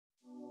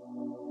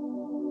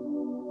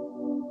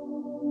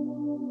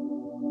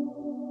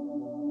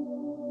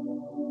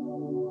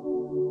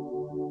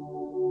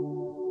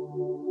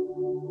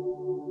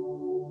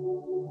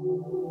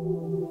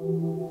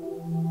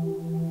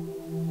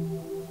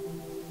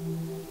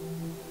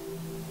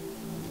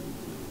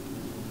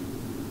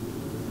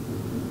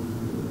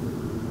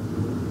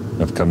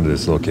I've come to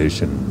this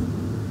location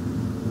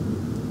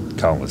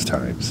countless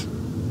times.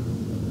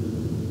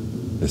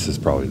 This is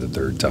probably the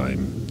third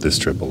time this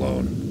trip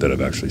alone that I've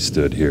actually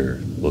stood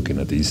here looking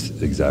at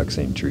these exact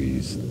same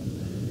trees.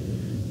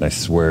 And I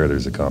swear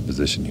there's a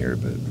composition here,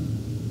 but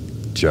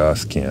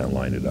just can't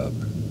line it up.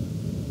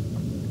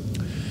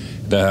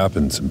 That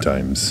happens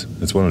sometimes.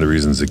 It's one of the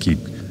reasons I keep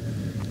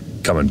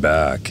coming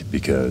back,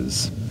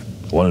 because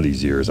one of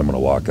these years I'm going to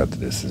walk up to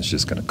this and it's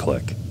just going to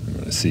click. I'm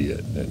going to see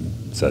it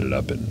and set it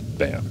up and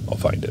bam, I'll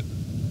find it.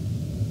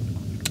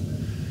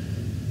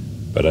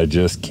 But I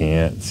just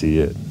can't see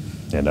it.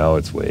 And now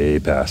it's way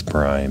past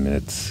prime, and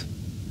it's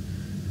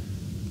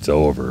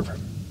over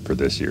for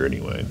this year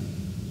anyway.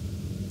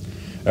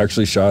 I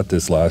actually shot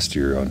this last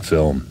year on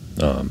film.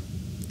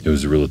 It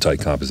was a really tight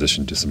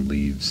composition, just some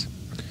leaves.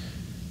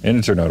 And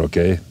it turned out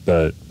okay,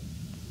 but,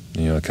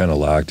 you know, it kind of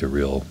lacked a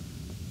real,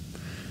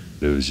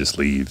 it was just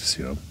leaves,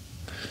 you know.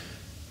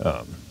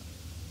 But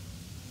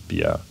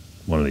yeah,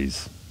 one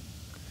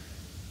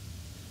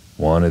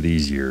of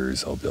these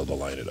years I'll be able to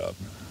line it up.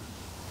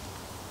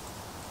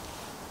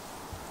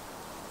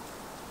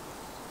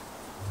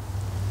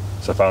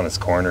 So I found this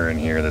corner in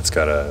here that's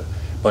got a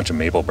bunch of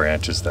maple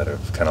branches that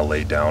have kind of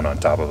laid down on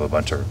top of a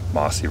bunch of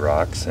mossy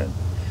rocks, and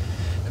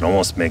it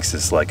almost makes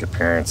this like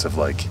appearance of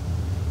like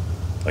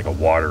a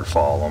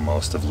waterfall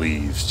almost of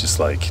leaves just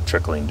like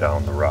trickling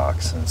down the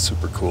rocks, and it's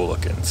super cool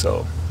looking.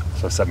 So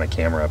I set my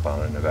camera up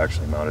on it, and I've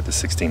actually mounted the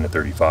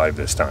 16-35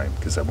 this time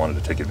because I wanted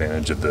to take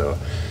advantage of the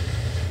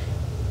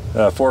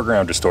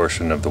foreground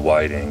distortion of the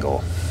wide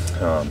angle,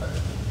 and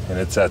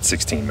it's at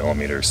 16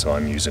 millimeters, so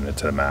I'm using it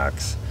to the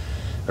max.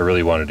 I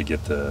really wanted to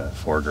get the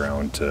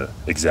foreground to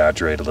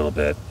exaggerate a little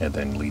bit and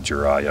then lead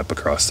your eye up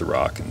across the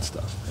rock and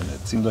stuff. And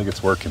it seems like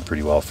it's working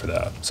pretty well for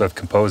that. So I've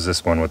composed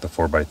this one with the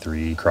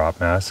 4x3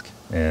 crop mask,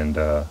 and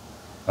I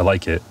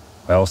like it.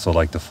 I also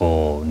like the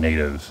full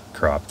native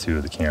crop too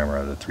of the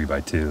camera, the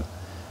 3x2.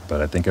 But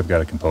I think I've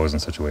got it composed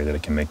in such a way that I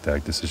can make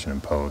that decision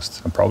in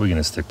post. I'm probably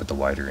going to stick with the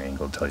wider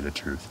angle, to tell you the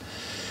truth,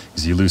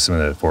 because you lose some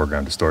of that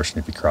foreground distortion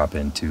if you crop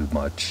in too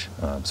much.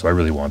 So I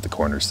really want the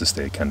corners to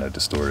stay kind of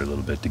distorted a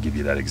little bit to give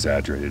you that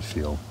exaggerated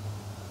feel.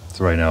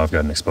 So right now I've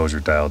got an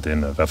exposure dialed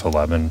in of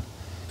f11,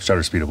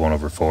 shutter speed of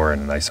 1/4,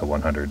 and an ISO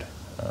 100.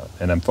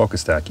 And I'm focus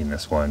stacking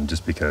this one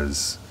just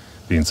because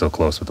being so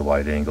close with the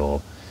wide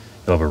angle,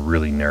 you'll have a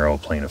really narrow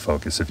plane of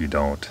focus if you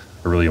don't.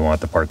 I really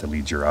want the part that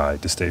leads your eye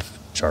to stay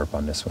sharp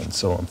on this one.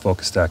 So I'm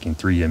focus stacking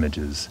 3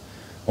 images.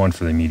 One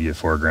for the immediate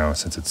foreground,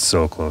 since it's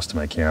so close to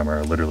my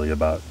camera, literally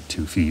about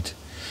 2 feet.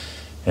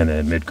 And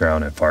then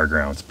midground and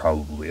foreground is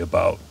probably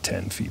about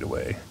 10 feet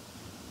away.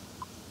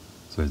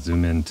 So I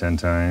zoom in 10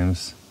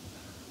 times.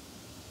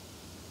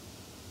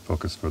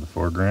 Focus for the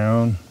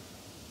foreground.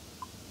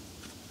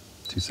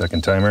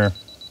 2-second timer.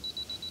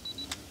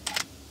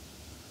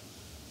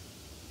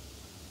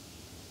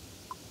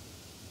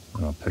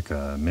 And I'll pick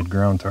a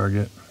midground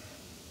target,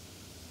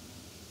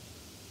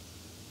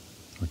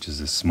 which is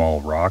this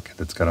small rock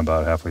that's got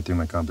about halfway through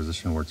my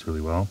composition. Works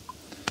really well.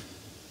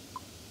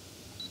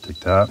 Take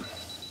that.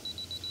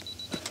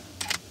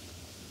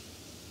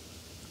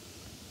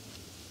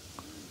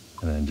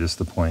 And then just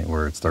the point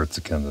where it starts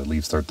to kind of, the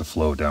leaves start to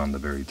flow down the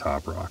very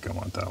top rock. I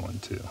want that one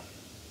too.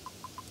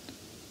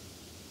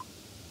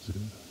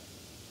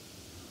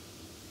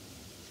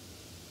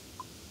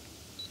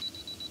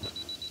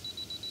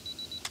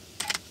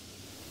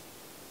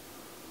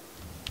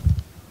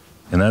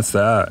 And that's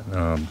that.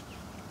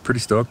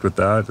 Pretty stoked with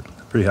that.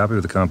 Pretty happy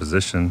with the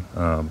composition.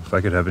 If I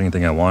could have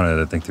anything I wanted,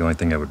 I think the only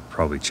thing I would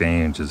probably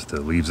change is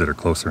the leaves that are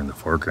closer in the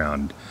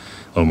foreground.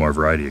 A little more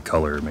variety of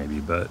color maybe,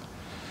 but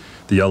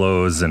the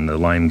yellows and the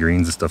lime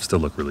greens and stuff still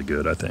look really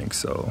good, I think.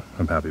 So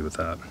I'm happy with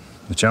that.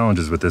 The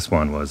challenges with this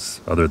one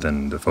was, other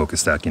than the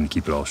focus stacking to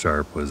keep it all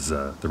sharp, was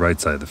the right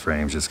side of the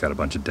frame's just got a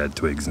bunch of dead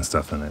twigs and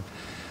stuff in it,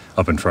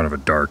 up in front of a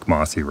dark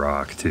mossy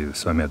rock too.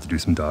 So I may have to do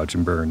some dodge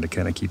and burn to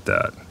kind of keep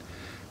that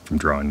from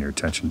drawing your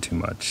attention too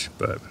much.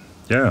 But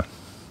yeah,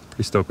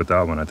 pretty stoked with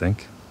that one, I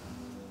think.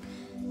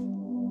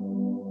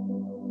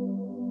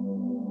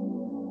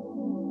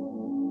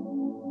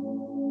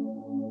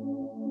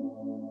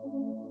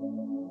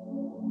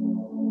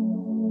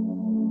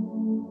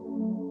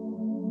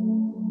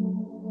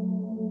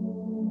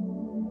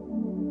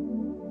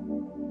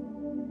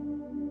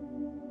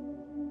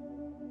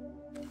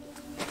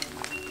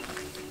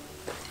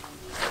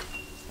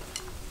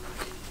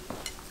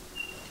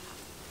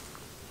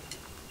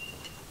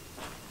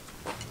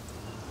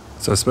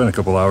 So I spent a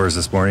couple hours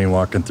this morning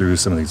walking through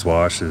some of these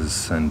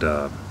washes, and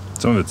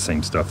some of it's the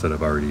same stuff that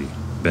I've already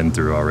been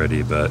through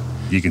already, but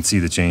you can see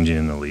the changing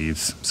in the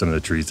leaves. Some of the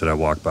trees that I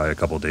walked by a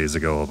couple days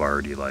ago have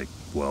already like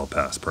well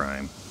past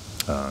prime.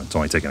 It's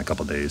only taken a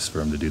couple days for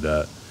them to do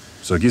that.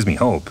 So it gives me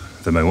hope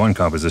that my one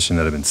composition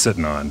that I've been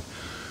sitting on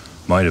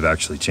might have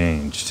actually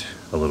changed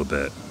a little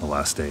bit the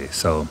last day.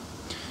 So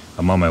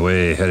I'm on my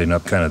way heading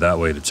up kind of that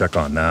way to check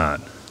on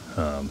that.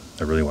 I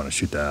really want to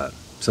shoot that.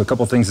 So a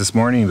couple things this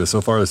morning, but so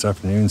far this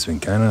afternoon's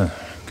been kind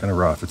of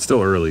rough. It's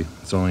still early.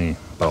 It's only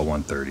about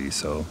 1:30,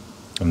 so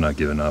I'm not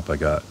giving up. I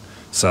got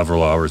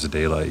several hours of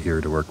daylight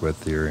here to work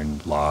with here,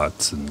 and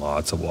lots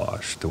of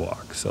wash to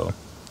walk. So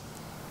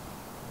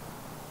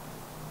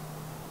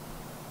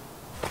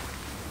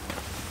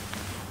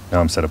now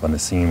I'm set up on the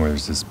seam where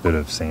there's this bit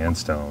of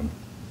sandstone,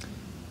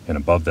 and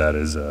above that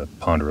is a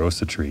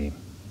ponderosa tree,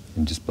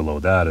 and just below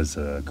that is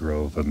a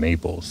grove of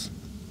maples.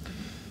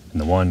 And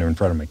the one in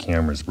front of my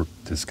camera is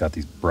just got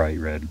these bright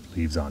red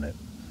leaves on it.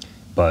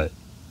 But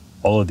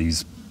all of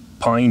these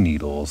pine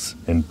needles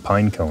and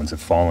pine cones have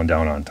fallen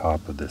down on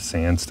top of this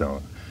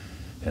sandstone.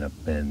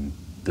 And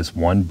this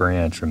one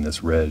branch from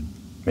this red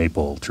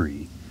maple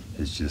tree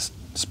is just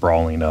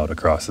sprawling out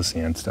across the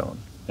sandstone.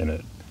 And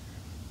it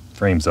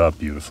frames up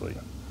beautifully.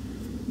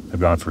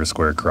 I've gone for a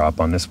square crop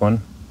on this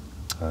one.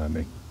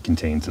 It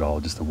contains it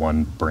all, just the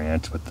one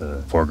branch with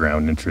the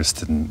foreground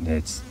interest, and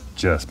it's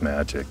just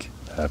magic.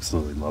 I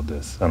absolutely love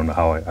this. I don't know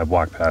how I've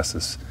walked past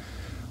this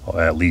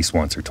at least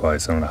once or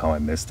twice. I don't know how I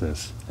missed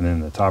this. And then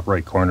in the top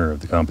right corner of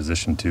the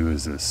composition too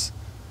is this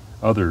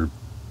other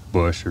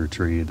bush or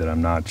tree that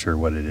I'm not sure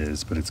what it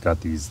is, but it's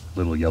got these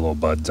little yellow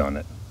buds on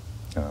it.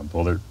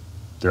 Well,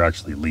 they're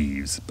actually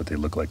leaves, but they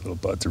look like little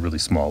buds. They're really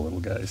small little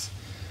guys.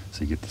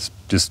 So you get this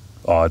just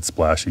odd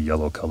splash of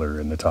yellow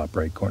color in the top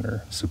right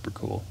corner. Super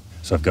cool.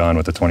 So I've gone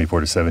with a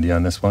 24-70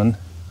 on this one,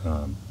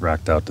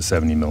 racked out to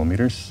 70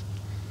 millimeters,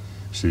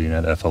 shooting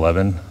at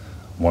f11,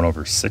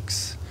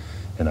 1/6,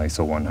 and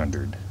ISO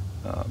 100.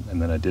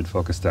 And then I did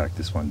focus stack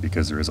this one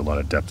because there is a lot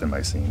of depth in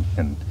my scene,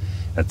 and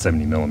at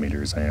 70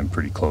 millimeters I am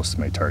pretty close to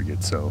my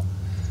target, so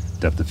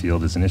depth of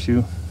field is an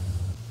issue.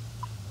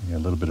 Got a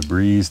little bit of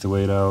breeze to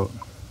wait out.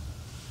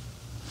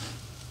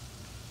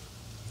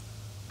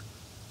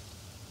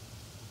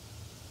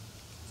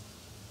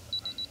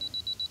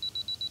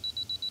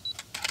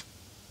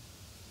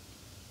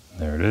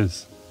 There it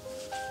is.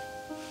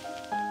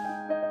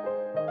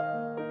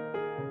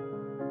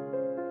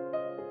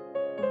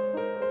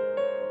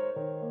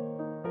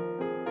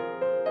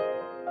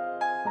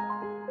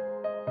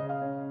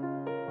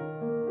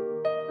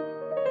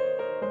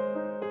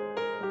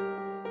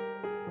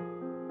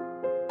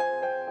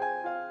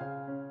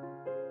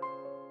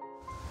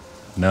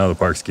 Now the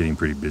park's getting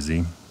pretty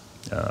busy,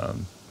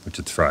 which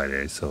it's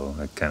Friday, so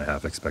I kind of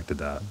half expected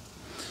that.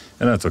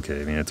 And that's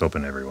okay. I mean, it's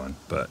open to everyone,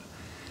 but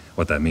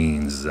what that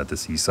means is that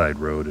this east side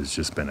road has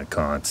just been a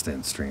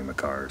constant stream of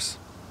cars.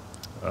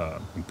 You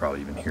can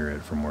probably even hear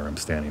it from where I'm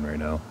standing right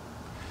now.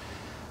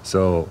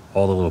 So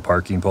all the little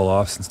parking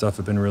pull-offs and stuff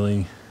have been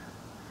really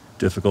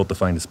difficult to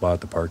find a spot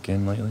to park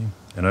in lately.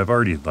 And I've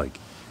already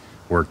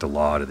worked a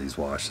lot of these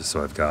washes,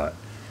 so I've got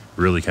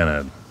really kind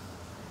of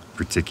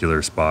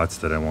particular spots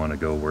that I want to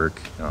go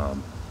work.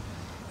 And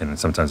then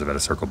sometimes I've had to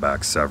circle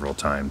back several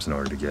times in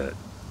order to get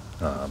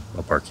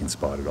a parking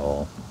spot at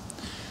all.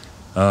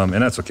 And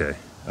that's okay.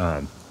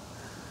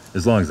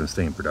 As long as I'm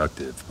staying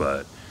productive,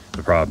 but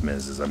the problem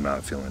is I'm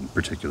not feeling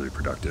particularly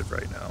productive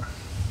right now.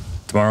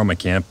 Tomorrow my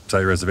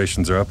campsite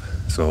reservations are up,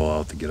 so I'll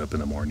have to get up in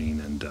the morning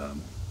and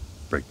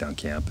break down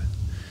camp,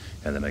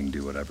 and then I can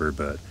do whatever.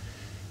 But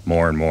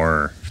more and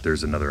more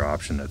there's another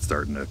option that's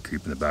starting to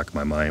creep in the back of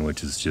my mind,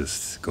 which is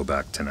just go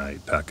back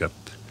tonight, pack up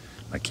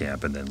my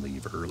camp, and then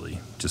leave early.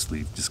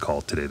 Just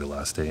call today the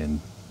last day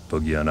and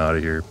boogie on out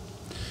of here.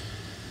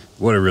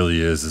 What it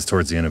really is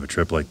towards the end of a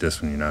trip like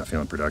this, when you're not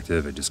feeling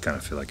productive, I just kind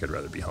of feel like I'd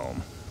rather be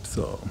home.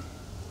 So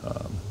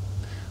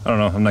I don't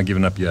know, I'm not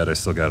giving up yet. I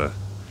still got a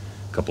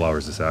couple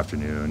hours this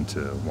afternoon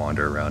to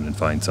wander around and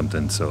find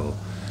something. So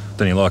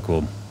with any luck,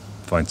 we'll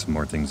find some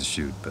more things to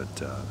shoot.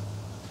 But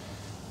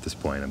at this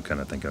point, I'm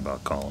kind of thinking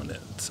about calling it.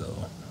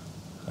 So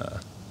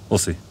we'll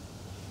see.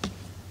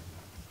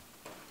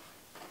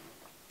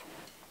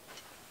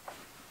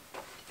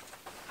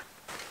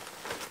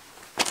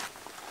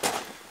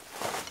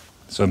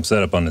 So I'm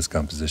set up on this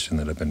composition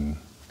that I've been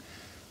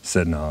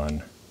sitting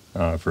on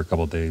for a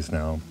couple days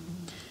now.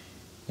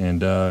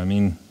 And I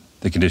mean,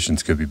 the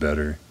conditions could be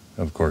better.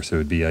 Of course, it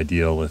would be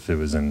ideal if it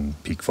was in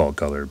peak fall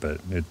color,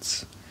 but I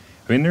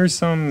mean, there's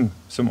some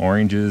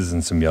oranges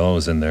and some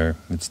yellows in there.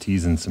 It's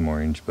teasing some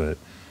orange, but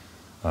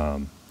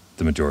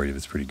the majority of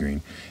it's pretty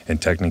green.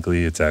 And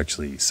technically, it's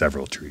actually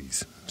several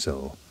trees.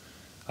 So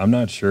I'm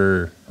not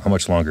sure how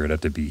much longer I'd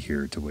have to be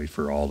here to wait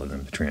for all of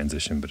them to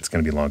transition, but it's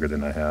going to be longer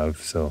than I have.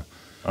 So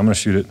I'm going to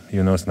shoot it,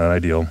 even though it's not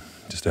ideal,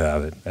 just to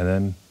have it. And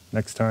then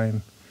next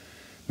time,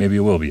 maybe it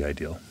will be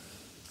ideal.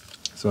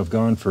 So I've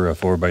gone for a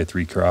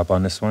 4x3 crop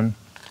on this one.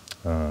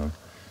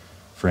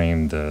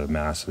 Framed the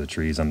mass of the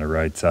trees on the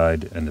right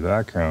side. In the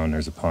background,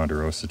 there's a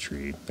ponderosa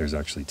tree. There's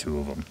actually two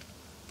of them.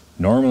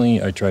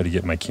 Normally, I try to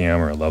get my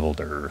camera level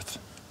to earth,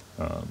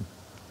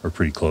 or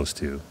pretty close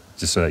to,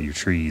 just so that your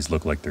trees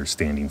look like they're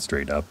standing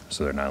straight up,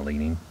 so they're not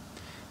leaning.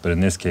 But in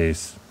this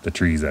case, the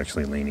tree's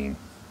actually leaning.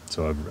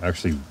 So I've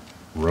actually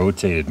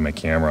rotated my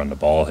camera on the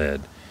ball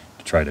head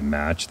to try to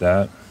match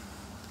that.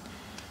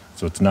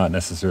 So it's not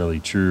necessarily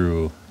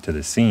true to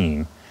the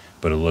scene,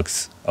 but it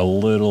looks a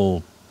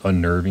little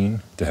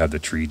unnerving to have the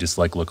tree just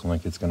looking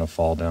like it's gonna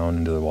fall down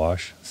into the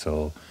wash.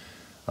 So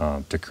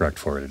to correct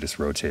for it, I just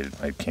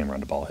rotated my camera on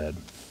the ball head.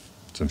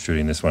 So I'm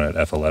shooting this one at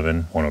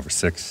f11,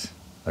 1/6,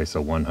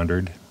 ISO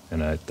 100,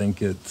 and I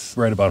think it's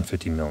right about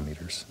 50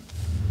 millimeters.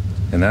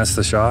 And that's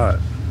the shot.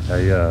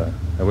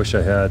 I wish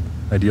I had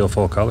ideal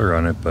full color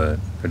on it, but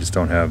I just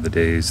don't have the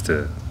days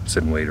to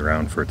sit and wait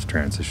around for it to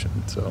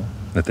transition. So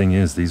the thing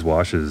is, these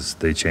washes,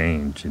 they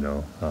change,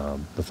 the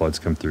floods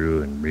come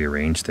through and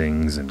rearrange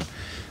things,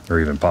 or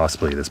even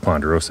possibly this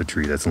ponderosa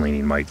tree that's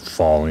leaning might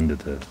fall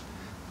into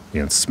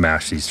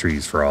smash these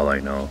trees for all I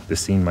know.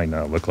 This scene might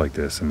not look like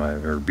this,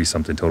 or be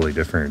something totally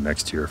different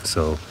next year.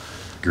 So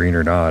green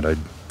or not, I'd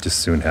just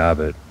soon have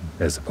it,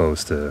 as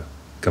opposed to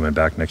coming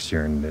back next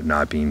year and it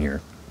not being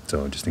here.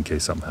 So just in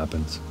case something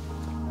happens.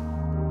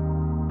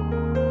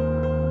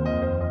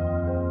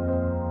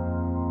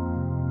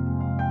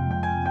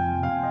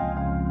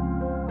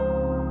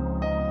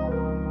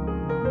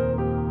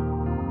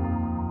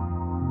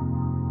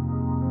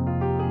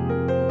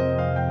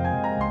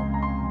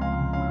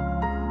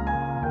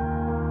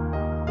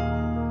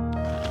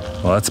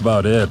 Well, that's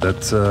about it.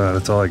 That's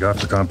all I got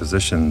for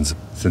compositions.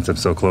 Since I'm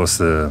so close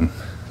to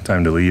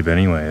time to leave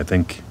anyway, I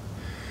think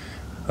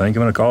I'm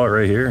gonna call it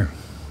right here.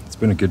 It's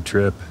been a good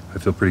trip. I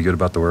feel pretty good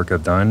about the work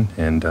I've done,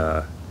 and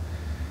I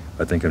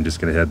think I'm just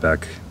gonna head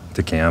back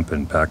to camp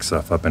and pack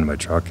stuff up into my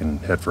truck and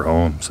head for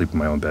home, sleep in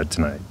my own bed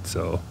tonight.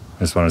 So I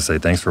just want to say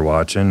thanks for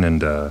watching,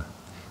 and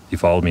you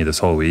followed me this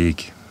whole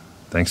week.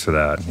 Thanks for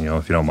that. If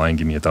you don't mind,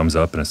 give me a thumbs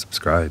up and a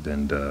subscribe,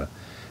 and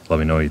let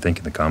me know what you think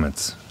in the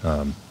comments.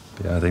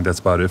 Yeah, I think that's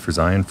about it for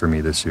Zion for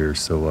me this year.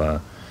 So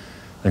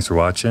thanks for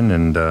watching,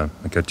 and I'll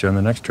catch you on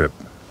the next trip.